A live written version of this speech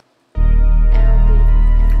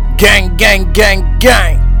Gang, gang, gang,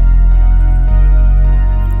 gang.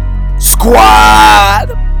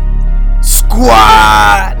 Squad.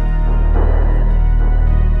 Squad.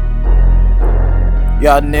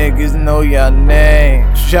 Y'all niggas know y'all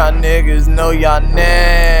names. Y'all niggas know y'all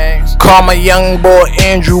names. Call my young boy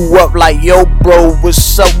Andrew up like, yo bro,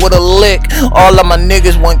 what's up with a lick? All of my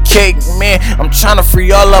niggas want cake, man. I'm tryna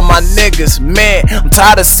free all of my niggas, man. I'm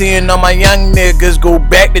tired of seeing all my young niggas go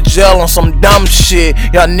back to jail on some dumb shit.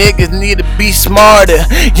 Y'all niggas need to be smarter.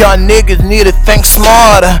 Y'all niggas need to think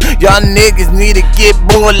smarter. Y'all niggas need to get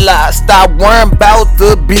bullied. Stop worrying about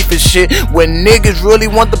the beef and shit. When niggas really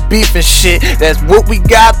want the beef and shit, that's what we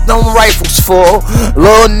got them rifles for.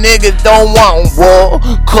 Little niggas don't want war.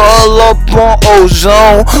 Call up on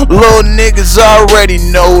Ozone. Little niggas already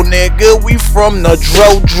know, nigga. We from the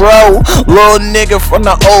Dro. Little nigga from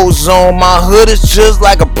the Ozone. My hood is just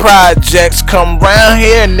like a projects. Come round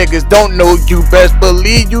here, niggas don't know you. Best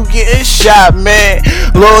believe you getting shot, man.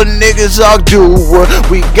 Little niggas all do what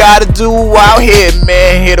we gotta do out here,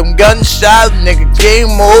 man. Hit them gunshots, nigga.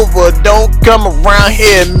 Game over. Don't come around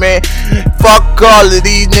here, man. Fuck all of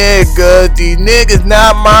these niggas. These niggas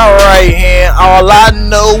not my right hand. All I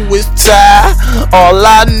know is Ty. All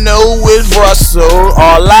I know is Russell.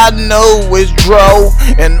 All I know is Dro.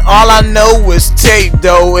 And all I know is Tate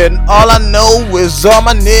though. And all I know is all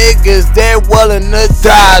my niggas that willing to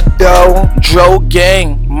die though. Dro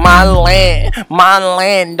gang, my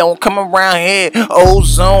land. Don't come around here.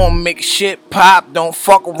 Ozone, make shit pop. Don't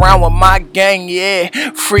fuck around with my gang, yeah.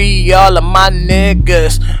 Free all of my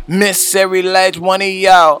niggas. Miss every last one of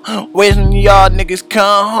y'all. When y'all niggas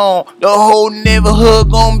come home, the whole neighborhood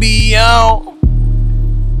gon' be on.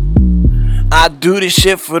 I do this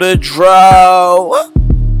shit for the Dro.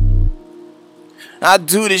 I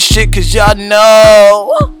do this shit cause y'all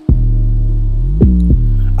know.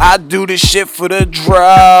 I do this shit for the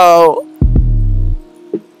Dro.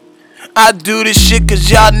 I do this shit cause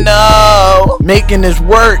y'all know. Making this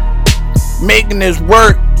work. Making this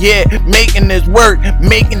work, yeah, making this work,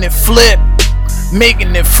 making it flip,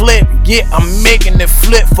 yeah, I'm making it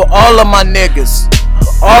flip for all of my niggas.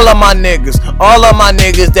 All of my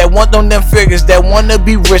niggas that want them figures, that wanna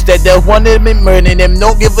be rich, that wanna be murdered, them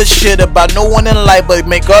don't give a shit about no one in life, but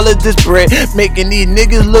make all of this bread, making these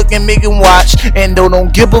niggas look and making watch, and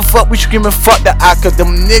don't give a fuck, we screaming fuck the eye, cause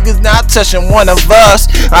them niggas not touching one of us.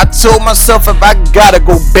 I told myself if I gotta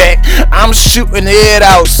go back, I'm shooting it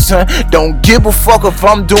out, son. Don't give a fuck if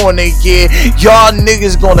I'm doing it, yeah. Y'all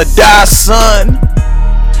niggas gonna die, son.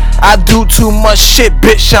 I do too much shit,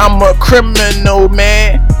 bitch, I'm a criminal,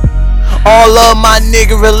 man. All of my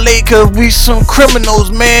niggas relate, cause we some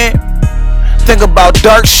criminals, man. Think about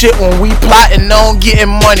dark shit when we plotting on getting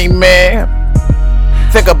money, man.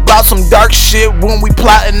 Think about some dark shit when we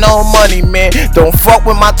plotting on money, man. Don't fuck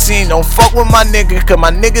with my team, don't fuck with my niggas, cause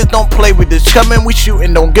my niggas don't play with this. Coming, we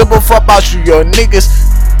shooting, don't give a fuck about you young niggas.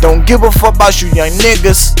 Don't give a fuck about you young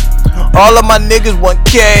niggas. All of my niggas want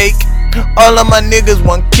cake. All of my niggas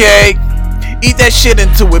want cake. Eat that shit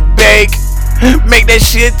until it bake. Make that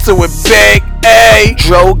shit till it bake. Ayy,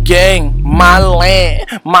 Dro gang, my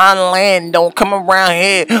land. Don't come around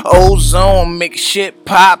here. Ozone, make shit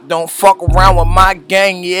pop. Don't fuck around with my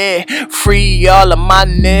gang, yeah. Free all of my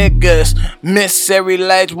niggas. Miss every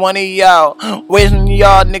last one of y'all. When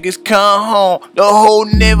y'all niggas come home, the whole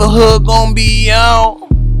neighborhood gon' be on.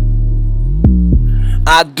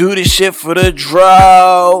 I do this shit for the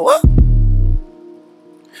Dro.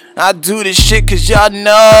 I do this shit cause y'all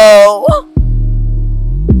know.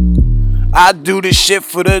 I do this shit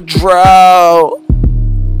for the Dro.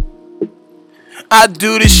 I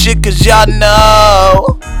do this shit cause y'all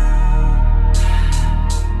know.